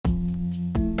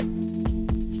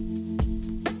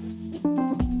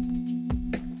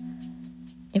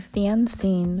If the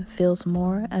unseen feels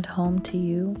more at home to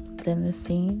you than the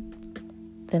seen,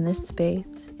 then this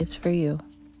space is for you.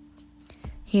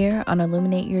 Here on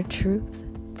Illuminate Your Truth,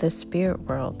 the spirit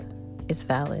world is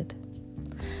valid.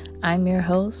 I'm your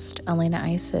host, Elena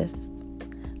Isis.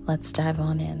 Let's dive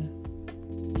on in.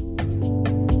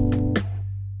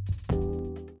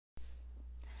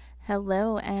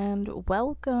 Hello and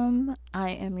welcome. I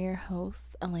am your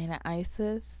host, Elena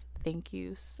Isis. Thank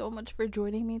you so much for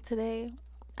joining me today.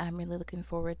 I'm really looking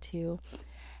forward to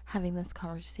having this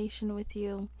conversation with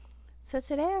you. So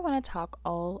today I want to talk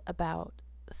all about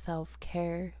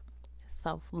self-care,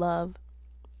 self-love,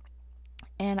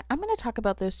 and I'm going to talk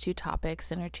about those two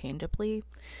topics interchangeably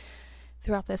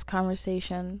throughout this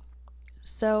conversation.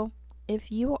 So if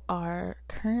you are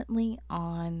currently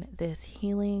on this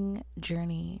healing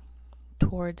journey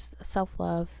towards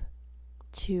self-love,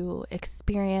 to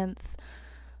experience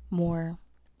more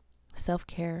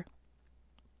self-care,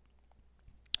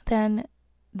 then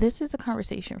this is a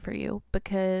conversation for you,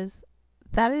 because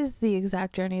that is the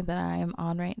exact journey that I am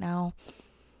on right now.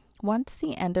 Once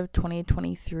the end of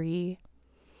 2023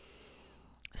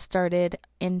 started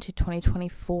into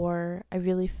 2024, I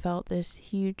really felt this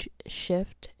huge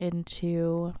shift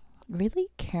into really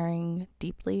caring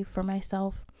deeply for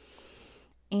myself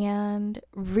and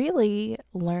really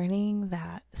learning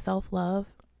that self-love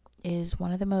is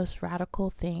one of the most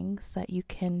radical things that you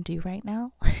can do right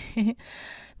now.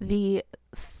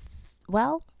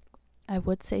 I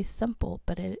would say simple,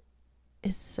 but it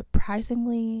is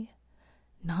surprisingly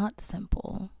not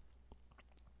simple.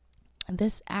 And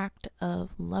this act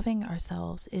of loving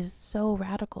ourselves is so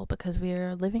radical because we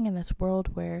are living in this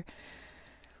world where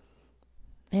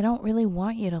they don't really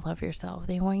want you to love yourself.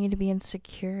 They want you to be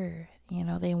insecure.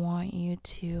 They want you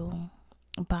to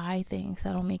buy things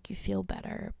that'll make you feel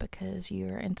better because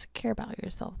you're insecure about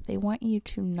yourself. They want you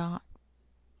to not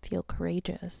feel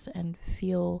courageous and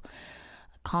feel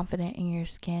confident in your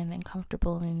skin and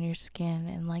comfortable in your skin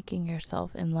and liking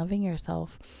yourself and loving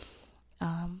yourself.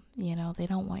 They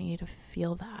don't want you to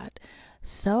feel that.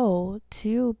 So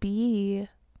to be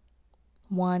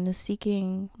one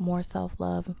seeking more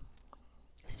self-love,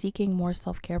 seeking more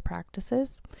self-care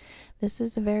practices, this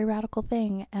is a very radical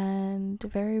thing and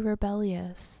very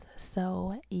rebellious.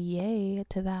 So yay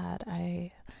to that.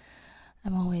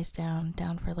 I'm always down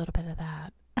for a little bit of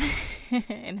that.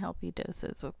 In healthy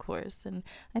doses, of course. And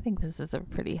I think this is a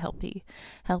pretty healthy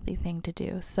thing to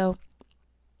do. So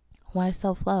why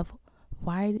self-love?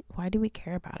 Why do we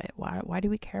care about it? Why do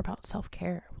we care about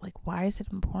self-care? Why is it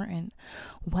important?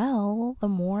 Well, the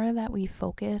more that we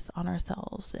focus on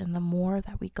ourselves and the more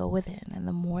that we go within and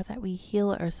the more that we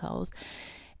heal ourselves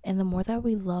and the more that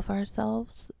we love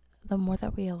ourselves, the more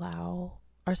that we allow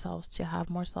ourselves to have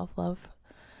more self-love,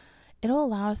 it'll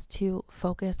allow us to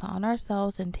focus on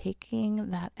ourselves and taking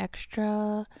that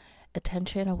extra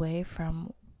attention away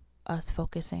from us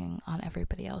focusing on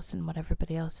everybody else and what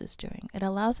everybody else is doing. It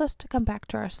allows us to come back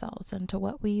to ourselves and to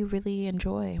what we really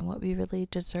enjoy and what we really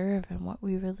deserve and what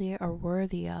we really are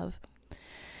worthy of.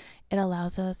 It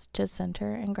allows us to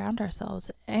center and ground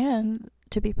ourselves and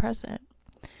to be present.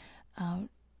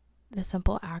 The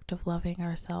simple act of loving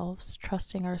ourselves,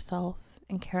 trusting ourselves,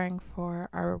 and caring for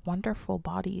our wonderful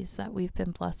bodies that we've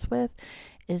been blessed with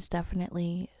is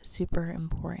definitely super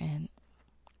important.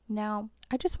 Now,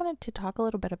 I just wanted to talk a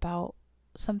little bit about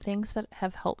some things that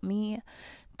have helped me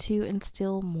to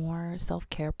instill more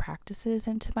self-care practices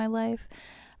into my life.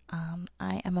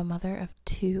 I am a mother of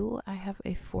two. I have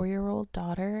a 4-year-old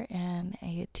daughter and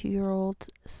a 2-year-old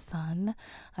son.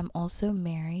 I'm also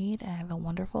married and I have a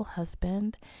wonderful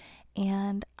husband.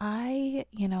 And I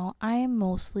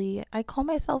call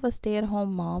myself a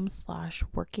stay-at-home mom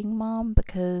 / working mom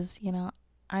because,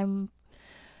 I'm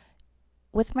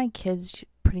with my kids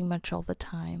pretty much all the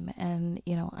time. And,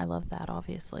 I love that,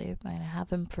 obviously. I have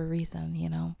them for a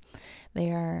reason,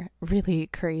 They are really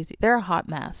crazy. They're a hot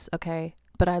mess, okay?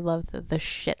 But I love the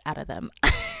shit out of them.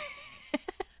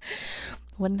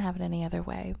 Wouldn't have it any other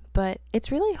way. But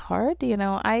it's really hard,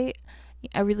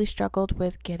 I really struggled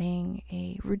with getting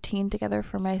a routine together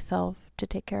for myself to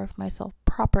take care of myself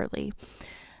properly.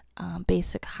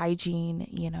 Basic hygiene,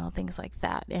 things like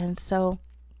that. And so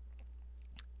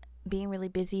being really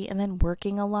busy and then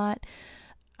working a lot,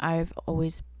 I've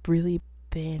always really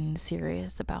been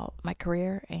serious about my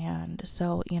career. And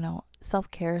so,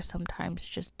 self-care sometimes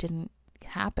just didn't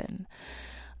happen.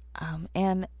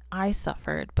 And I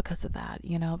suffered because of that,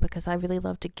 because I really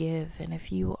love to give. And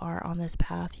if you are on this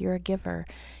path, you're a giver.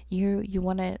 You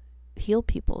want to heal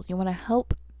people. You want to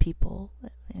help people.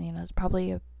 It's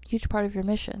probably a huge part of your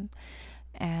mission.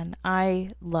 And I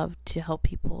love to help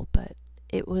people, but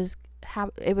it was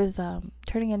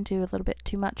turning into a little bit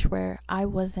too much where I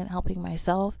wasn't helping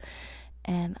myself,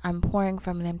 and I'm pouring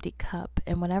from an empty cup.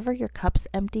 And whenever your cup's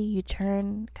empty, you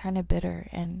turn kind of bitter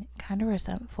and kind of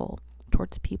resentful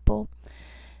towards people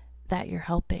that you're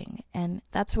helping. And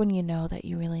that's when you know that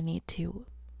you really need to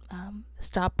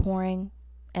stop pouring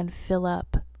and fill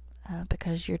up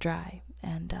because you're dry.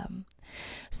 And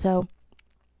so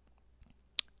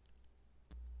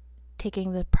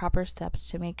taking the proper steps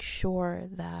to make sure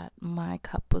that my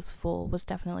cup was full was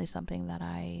definitely something that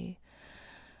I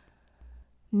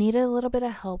needed a little bit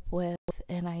of help with,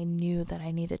 and I knew that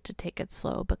I needed to take it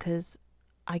slow because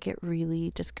I get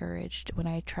really discouraged when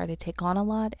I try to take on a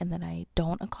lot and then I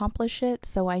don't accomplish it.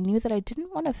 So I knew that I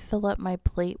didn't want to fill up my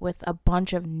plate with a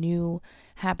bunch of new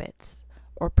habits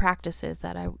or practices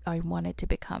that I wanted to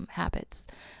become habits.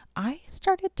 I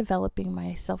started developing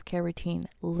my self-care routine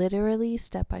literally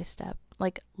step by step,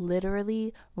 like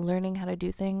literally learning how to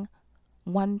do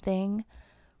one thing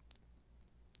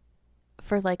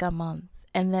for like a month,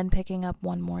 and then picking up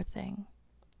one more thing,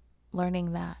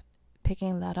 learning that,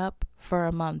 picking that up for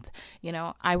a month. You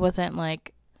know, I wasn't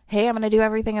like, hey, I'm going to do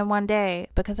everything in one day,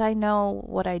 because I know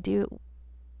what I do.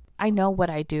 I know what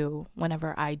I do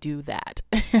whenever I do that.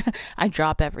 I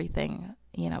drop everything,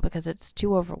 because it's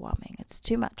too overwhelming. It's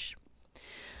too much.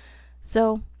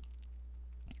 So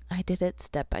I did it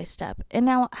step by step. And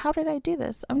now, how did I do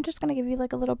this? I'm just going to give you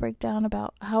like a little breakdown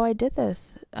about how I did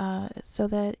this, so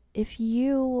that if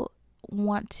you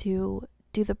want to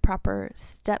do the proper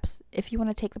steps, if you want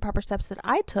to take the proper steps that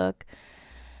I took,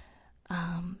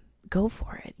 go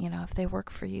for it. If they work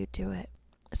for you, do it.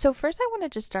 So first I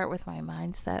wanted to start with my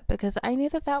mindset, because I knew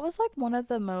that was like one of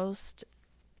the most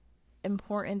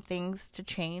important things to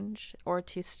change or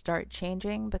to start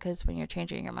changing, because when you're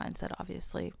changing your mindset,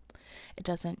 obviously it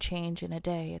doesn't change in a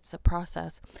day. It's a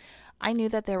process. I knew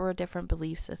that there were different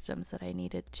belief systems that I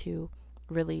needed to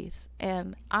release,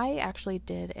 and I actually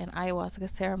did an ayahuasca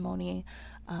ceremony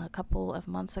a couple of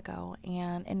months ago,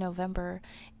 and in November,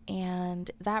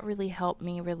 and that really helped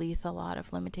me release a lot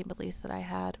of limiting beliefs that I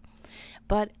had.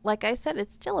 But like I said,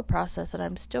 it's still a process that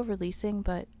I'm still releasing,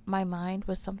 but my mind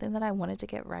was something that I wanted to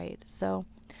get right. So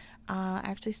I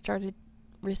actually started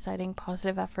reciting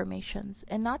positive affirmations,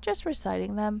 and not just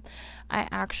reciting them, I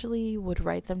actually would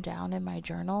write them down in my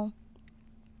journal.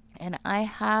 And I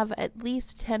have at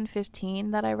least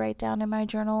 10-15 that I write down in my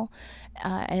journal.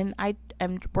 And I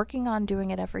am working on doing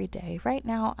it every day. Right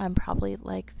now, I'm probably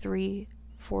like 3-4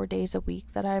 days a week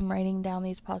that I'm writing down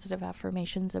these positive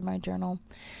affirmations in my journal.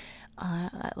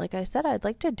 Like I said, I'd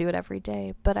like to do it every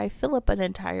day, but I fill up an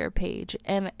entire page.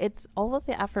 And it's all of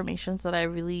the affirmations that I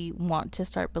really want to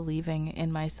start believing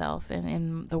in myself and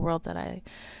in the world that I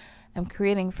am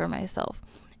creating for myself.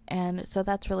 And so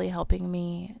that's really helping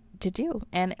me to do,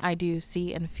 and I do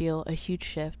see and feel a huge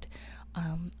shift.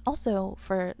 Also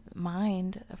for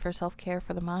self-care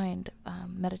for the mind,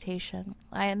 meditation.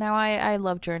 I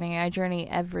love journeying. I journey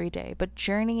every day, but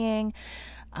journeying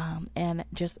and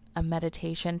just a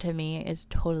meditation to me is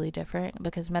totally different,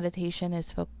 because meditation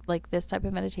is like this type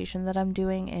of meditation that I'm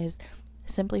doing is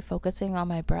simply focusing on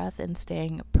my breath and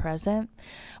staying present,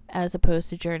 as opposed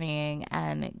to journeying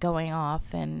and going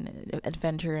off and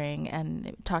adventuring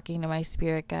and talking to my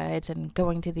spirit guides and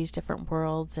going to these different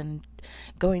worlds and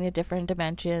going to different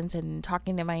dimensions and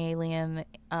talking to my alien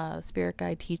spirit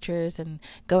guide teachers and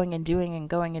going and doing.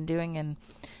 And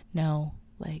no,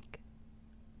 like,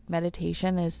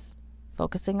 meditation is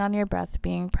focusing on your breath,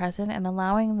 being present, and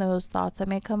allowing those thoughts that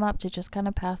may come up to just kind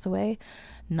of pass away,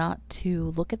 not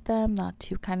to look at them, not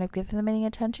to kind of give them any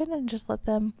attention, and just let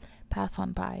them pass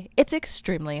on by. It's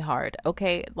extremely hard,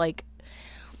 okay? Like,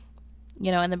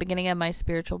 in the beginning of my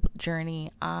spiritual journey,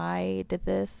 I did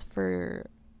this for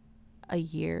a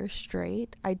year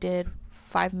straight. I did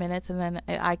 5 minutes, and then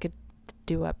I could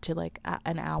do up to like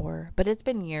an hour, but it's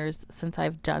been years since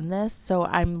I've done this, so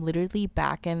I'm literally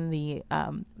back in the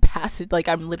passage, like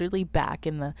I'm literally back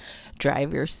in the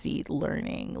driver's seat,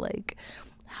 learning like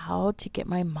how to get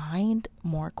my mind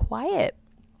more quiet.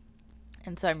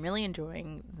 And so I'm really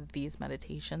enjoying these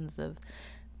meditations of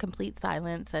complete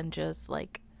silence and just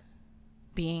like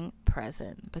being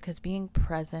present, because being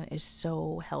present is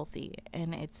so healthy,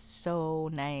 and it's so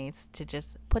nice to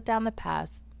just put down the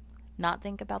past, not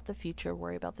think about the future,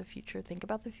 worry about the future, think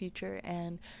about the future,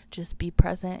 and just be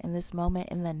present in this moment,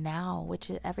 in the now,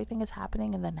 which everything is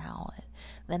happening in the now.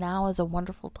 The now is a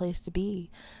wonderful place to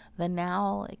be. The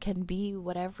now can be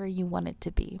whatever you want it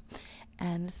to be.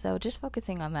 And so just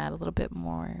focusing on that a little bit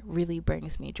more really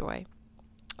brings me joy.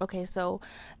 Okay, so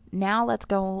now let's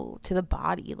go to the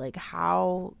body. Like,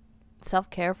 how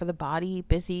self-care for the body,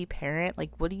 busy parent.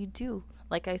 Like, what do you do?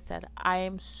 Like I said, I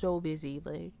am so busy,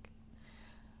 like,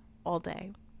 all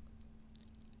day.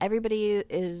 Everybody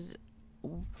is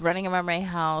running around my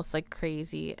house like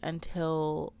crazy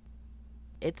until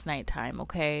it's nighttime,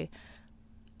 okay?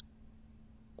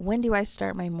 When do I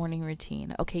start my morning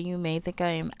routine? Okay, you may think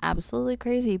I am absolutely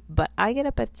crazy, but I get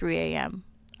up at 3 a.m.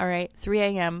 All right, 3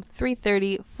 a.m.,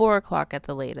 3:30, 4 o'clock at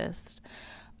the latest.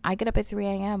 I get up at 3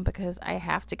 a.m. because I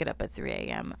have to get up at 3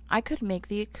 a.m. I could make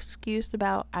the excuse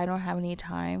about I don't have any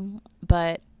time,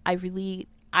 but I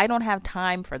don't have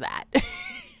time for that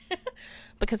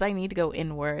because I need to go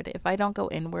inward. If I don't go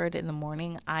inward in the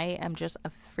morning, I am just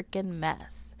a freaking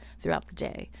mess throughout the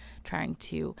day trying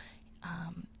to,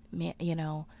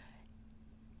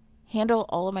 handle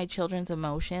all of my children's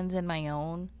emotions and my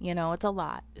own. It's a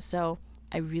lot. So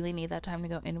I really need that time to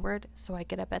go inward. So I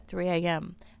get up at 3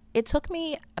 a.m. It took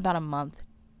me about a month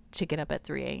to get up at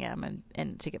 3 a.m.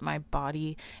 and to get my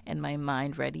body and my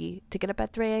mind ready to get up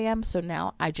at 3 a.m. So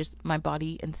now my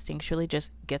body instinctually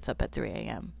just gets up at 3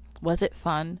 a.m. Was it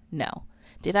fun? No.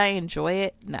 Did I enjoy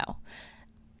it? No.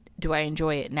 Do I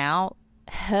enjoy it now?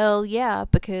 Hell yeah,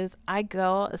 because I get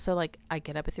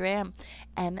up at 3 a.m.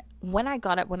 And when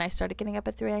I started getting up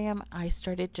at 3 a.m., I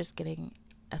started just getting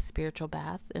a spiritual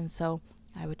bath. And so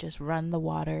I would just run the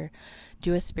water,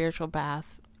 do a spiritual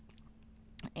bath,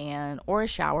 or a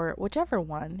shower, whichever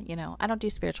one. I don't do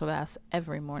spiritual baths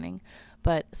every morning,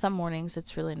 but some mornings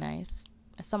it's really nice.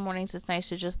 Some mornings it's nice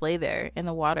to just lay there in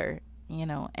the water,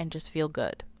 and just feel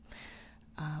good.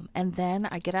 And then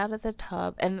I get out of the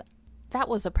tub, and that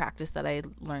was a practice that I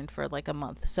learned for like a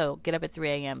month. So get up at 3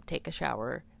 a.m., take a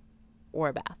shower or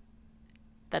a bath.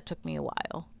 That took me a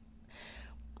while.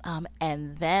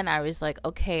 And then I was like,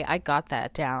 okay, I got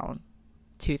that down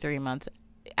 2-3 months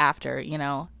after,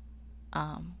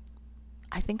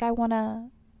 I think I want to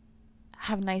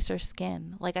have nicer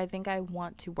skin. Like, I think I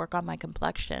want to work on my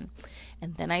complexion.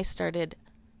 And then I started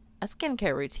a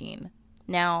skincare routine.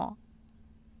 Now,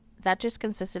 that just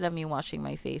consisted of me washing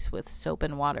my face with soap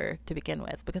and water to begin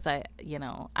with, because I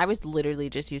was literally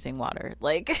just using water.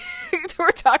 Like,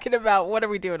 we're talking about, what are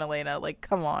we doing, Elena? Like,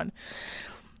 come on.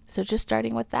 So just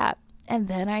starting with that. And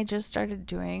then I just started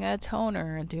doing a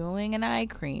toner, doing an eye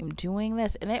cream, doing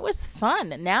this. And it was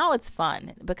fun. Now it's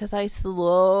fun because I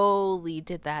slowly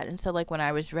did that. And so, like, when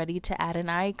I was ready to add an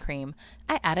eye cream,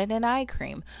 I added an eye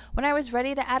cream. When I was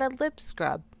ready to add a lip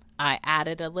scrub, I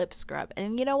added a lip scrub.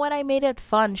 And you know what? I made it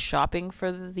fun shopping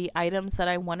for the items that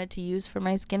I wanted to use for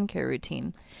my skincare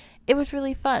routine. It was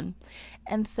really fun.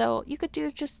 And so you could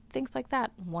do just things like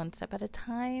that, one step at a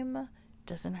time.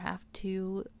 Doesn't have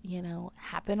to,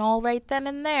 happen all right then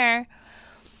and there.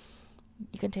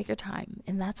 You can take your time,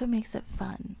 and that's what makes it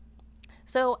fun.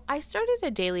 So I started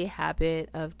a daily habit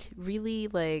of really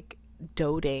like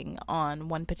doting on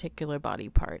one particular body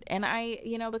part. And I,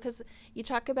 because you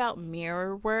talk about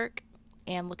mirror work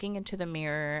and looking into the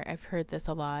mirror, I've heard this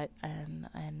a lot, and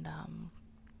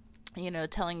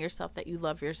telling yourself that you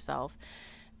love yourself,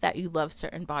 that you love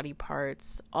certain body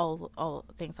parts, all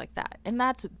things like that. And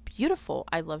that's beautiful.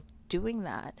 I love doing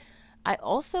that. I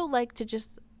also like to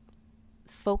just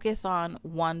focus on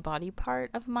one body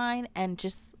part of mine and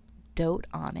just dote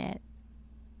on it.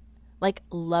 Like,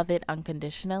 love it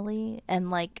unconditionally,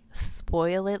 and like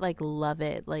spoil it, like love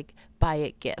it, like buy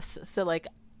it gifts. So like,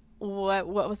 what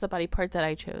was the body part that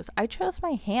I chose? I chose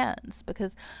my hands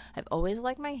because I've always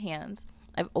liked my hands.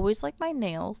 I've always liked my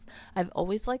nails. I've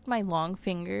always liked my long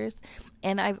fingers,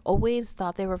 and I've always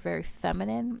thought they were very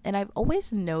feminine. And I've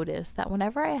always noticed that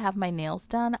whenever I have my nails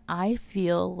done, I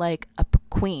feel like a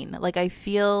queen. Like, I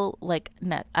feel like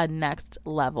a next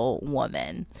level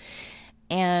woman.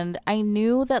 And I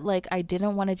knew that, like, I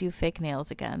didn't want to do fake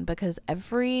nails again, because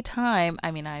every time,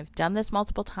 I've done this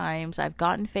multiple times, I've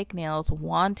gotten fake nails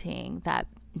wanting that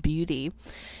beauty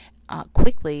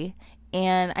quickly.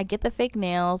 And I get the fake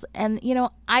nails, and,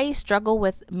 I struggle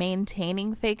with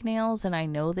maintaining fake nails, and I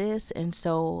know this. And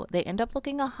so they end up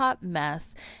looking a hot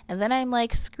mess. And then I'm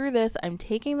like, screw this. I'm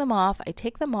taking them off. I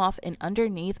take them off, and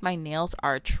underneath my nails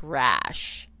are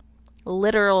trash.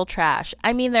 Literal trash.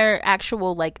 They're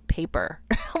actual, like, paper.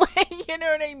 Like, you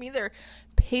know what I mean? They're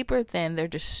paper thin. They're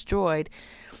destroyed.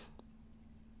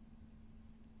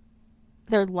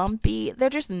 They're lumpy. They're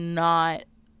just not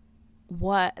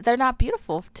they're not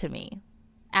beautiful to me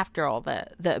after all the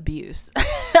abuse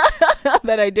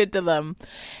that I did to them.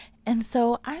 And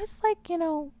so I was like,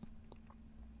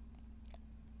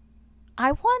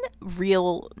 I want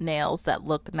real nails that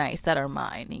look nice, that are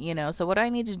mine, so what do I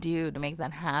need to do to make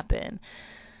that happen?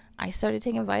 I started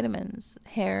taking vitamins,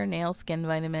 hair, nail, skin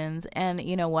vitamins. And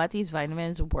you know what? These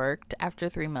vitamins worked after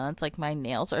 3 months. Like, my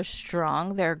nails are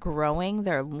strong, they're growing,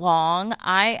 they're long.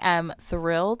 I am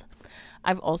thrilled.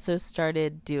 I've also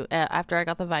started after I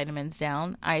got the vitamins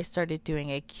down, I started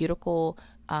doing a cuticle,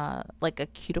 like a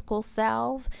cuticle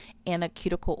salve and a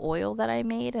cuticle oil that I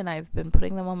made, and I've been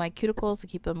putting them on my cuticles to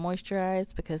keep them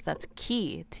moisturized, because that's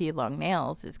key to your long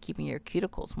nails, is keeping your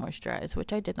cuticles moisturized,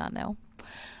 which I did not know.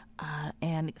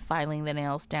 And filing the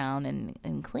nails down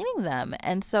and cleaning them.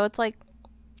 And so it's like,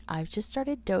 I've just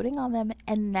started doting on them.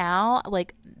 And now,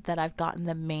 like, that I've gotten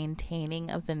the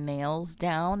maintaining of the nails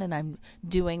down and I'm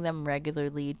doing them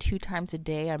regularly 2 times a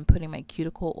day, I'm putting my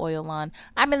cuticle oil on.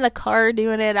 I'm in the car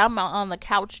doing it. I'm on the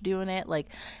couch doing it. Like,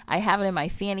 I have it in my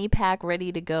fanny pack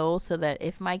ready to go, so that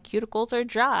if my cuticles are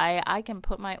dry, I can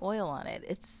put my oil on it.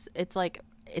 It's like,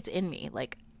 it's in me.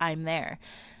 Like, I'm there.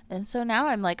 And so now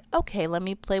I'm like, okay, let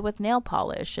me play with nail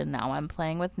polish. And now I'm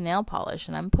playing with nail polish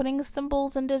and I'm putting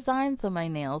symbols and designs on my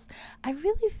nails. I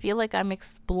really feel like I'm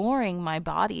exploring my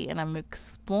body and I'm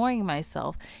exploring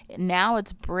myself. Now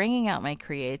it's bringing out my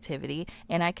creativity,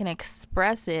 and I can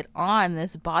express it on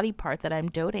this body part that I'm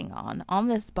doting on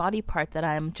this body part that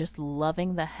I'm just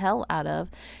loving the hell out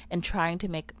of and trying to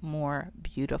make more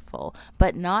beautiful,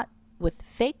 but not with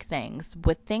fake things,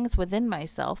 with things within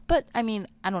myself. But I mean,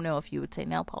 I don't know if you would say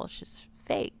nail polish is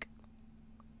fake.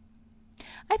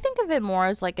 I think of it more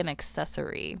as like an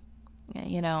accessory,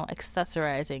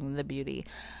 accessorizing the beauty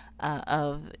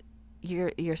of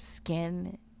your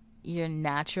skin, your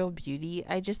natural beauty.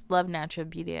 I just love natural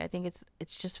beauty. I think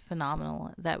it's just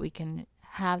phenomenal that we can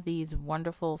have these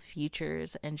wonderful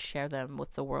features and share them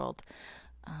with the world.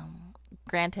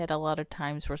 Granted, a lot of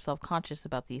times we're self-conscious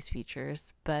about these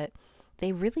features, but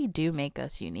they really do make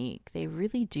us unique. They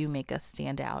really do make us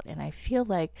stand out. And I feel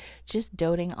like just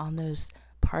doting on those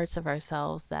parts of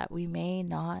ourselves that we may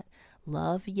not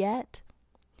love yet,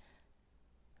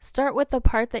 start with the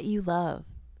part that you love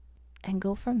and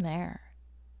go from there.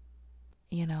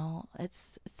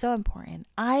 It's so important.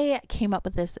 I came up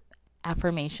with this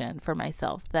affirmation for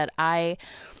myself that I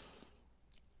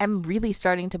am really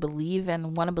starting to believe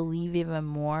and want to believe even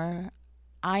more.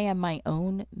 I am my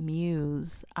own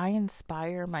muse. I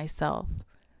inspire myself.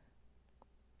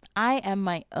 I am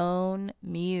my own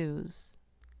muse.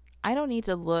 I don't need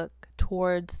to look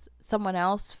towards someone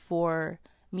else for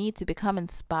me to become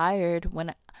inspired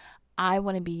when I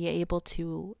want to be able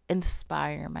to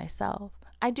inspire myself.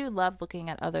 I do love looking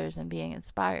at others and being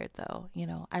inspired, though.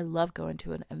 I love going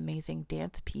to an amazing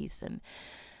dance piece and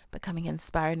becoming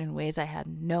inspired in ways I had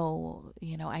no,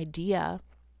 idea.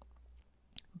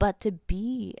 But to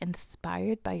be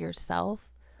inspired by yourself,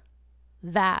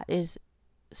 that is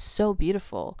so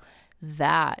beautiful.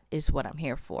 That is what I'm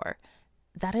here for.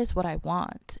 That is what I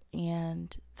want.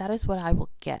 And that is what I will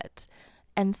get.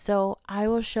 And so I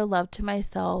will show love to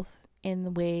myself in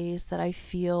the ways that I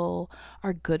feel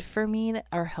are good for me, that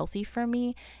are healthy for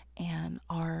me, and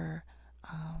are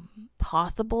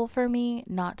possible for me,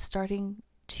 not starting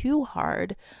too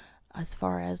hard as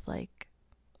far as like,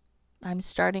 I'm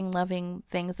starting loving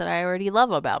things that I already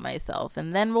love about myself.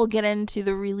 And then we'll get into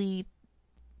the really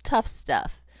tough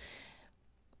stuff.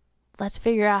 Let's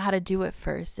figure out how to do it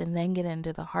first and then get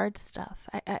into the hard stuff.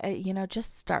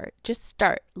 Just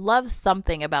start. Love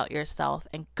something about yourself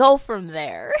and go from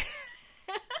there.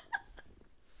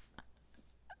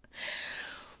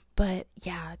 But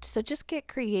yeah, so just get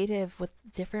creative with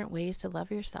different ways to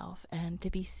love yourself and to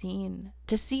be seen,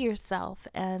 to see yourself,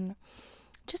 and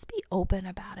just be open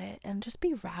about it and just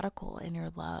be radical in your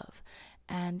love.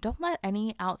 And don't let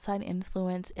any outside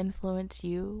influence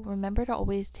you. Remember to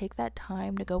always take that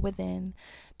time to go within,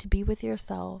 to be with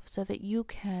yourself, so that you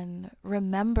can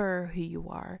remember who you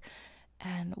are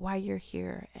and why you're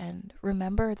here. And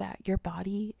remember that your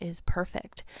body is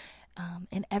perfect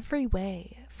in every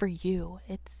way for you.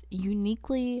 It's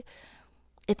uniquely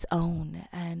its own,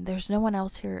 and there's no one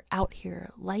else out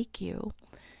here like you.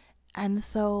 And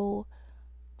so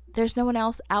there's no one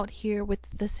else out here with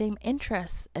the same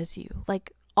interests as you,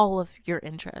 like all of your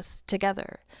interests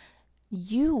together.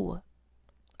 You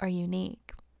are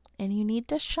unique and you need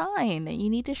to shine.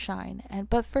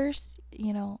 But first,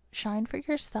 shine for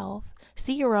yourself.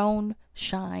 See your own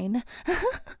shine.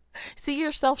 See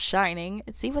yourself shining.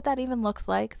 See what that even looks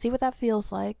like. See what that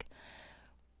feels like.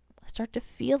 Start to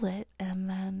feel it and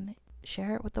then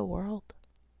share it with the world.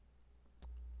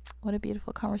 What a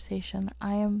beautiful conversation.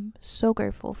 I am so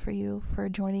grateful for you for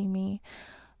joining me.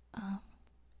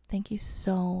 Thank you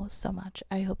so, so much.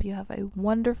 I hope you have a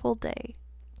wonderful day.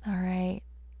 All right.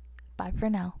 Bye for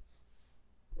now.